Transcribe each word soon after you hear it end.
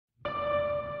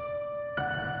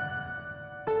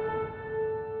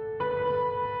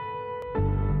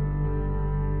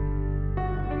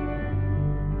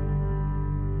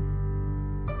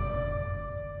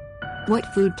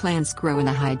What food plants grow in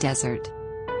the high desert?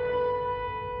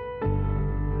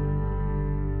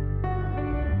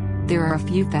 There are a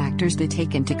few factors to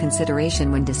take into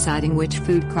consideration when deciding which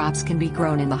food crops can be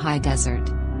grown in the high desert.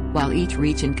 While each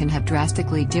region can have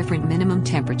drastically different minimum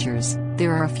temperatures,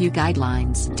 there are a few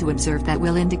guidelines to observe that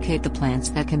will indicate the plants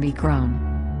that can be grown.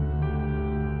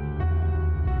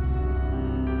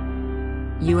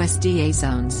 USDA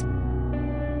Zones.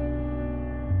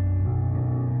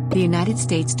 The United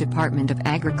States Department of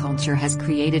Agriculture has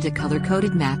created a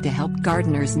color-coded map to help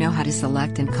gardeners know how to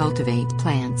select and cultivate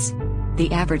plants.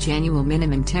 The average annual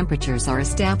minimum temperatures are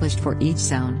established for each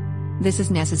zone. This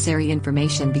is necessary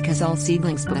information because all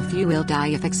seedlings but a few will die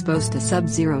if exposed to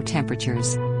sub-zero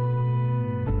temperatures.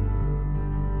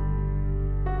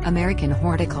 American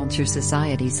Horticulture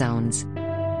Society Zones.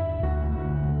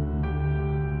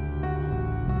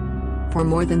 For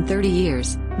more than 30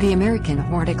 years, the American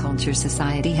Horticulture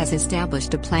Society has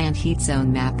established a plant heat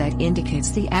zone map that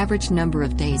indicates the average number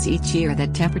of days each year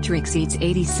that temperature exceeds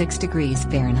 86 degrees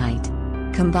Fahrenheit.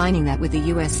 Combining that with the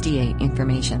USDA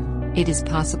information, it is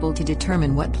possible to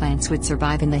determine what plants would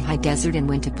survive in the high desert and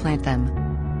when to plant them.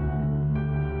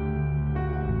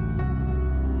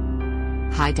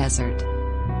 High desert.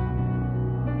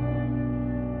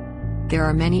 There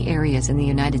are many areas in the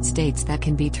United States that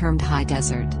can be termed high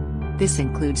desert. This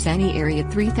includes any area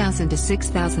 3,000 to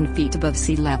 6,000 feet above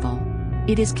sea level.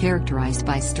 It is characterized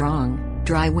by strong,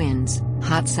 dry winds,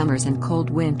 hot summers and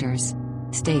cold winters.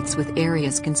 States with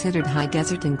areas considered high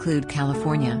desert include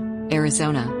California,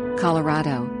 Arizona,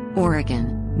 Colorado,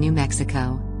 Oregon, New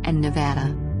Mexico, and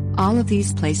Nevada. All of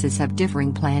these places have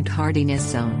differing plant hardiness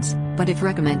zones, but if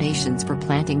recommendations for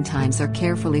planting times are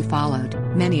carefully followed,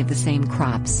 many of the same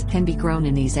crops can be grown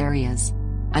in these areas.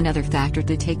 Another factor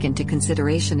to take into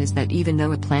consideration is that even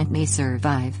though a plant may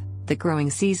survive, the growing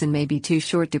season may be too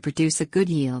short to produce a good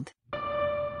yield.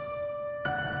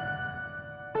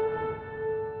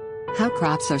 How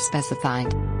crops are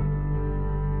specified.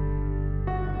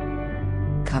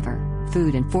 Cover,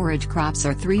 food and forage crops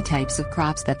are three types of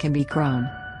crops that can be grown.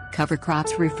 Cover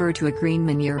crops refer to a green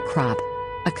manure crop.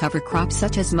 A cover crop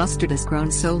such as mustard is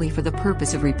grown solely for the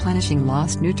purpose of replenishing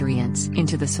lost nutrients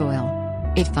into the soil.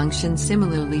 It functions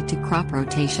similarly to crop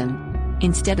rotation.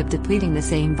 Instead of depleting the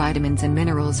same vitamins and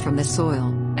minerals from the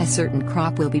soil, a certain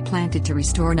crop will be planted to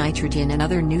restore nitrogen and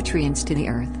other nutrients to the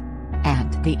earth.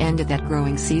 At the end of that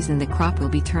growing season, the crop will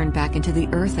be turned back into the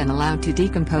earth and allowed to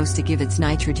decompose to give its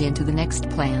nitrogen to the next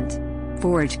plant.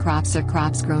 Forage crops are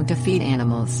crops grown to feed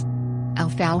animals.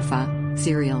 Alfalfa,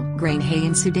 cereal, grain hay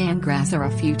and Sudan grass are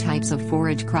a few types of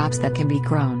forage crops that can be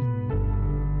grown.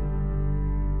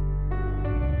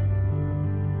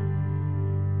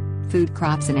 Food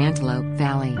crops in Antelope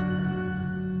Valley.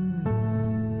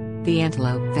 The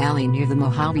Antelope Valley near the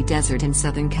Mojave Desert in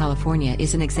Southern California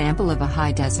is an example of a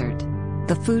high desert.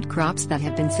 The food crops that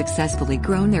have been successfully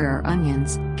grown there are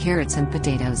onions, carrots and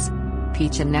potatoes.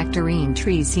 Peach and nectarine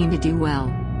trees seem to do well,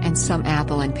 and some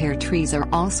apple and pear trees are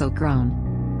also grown.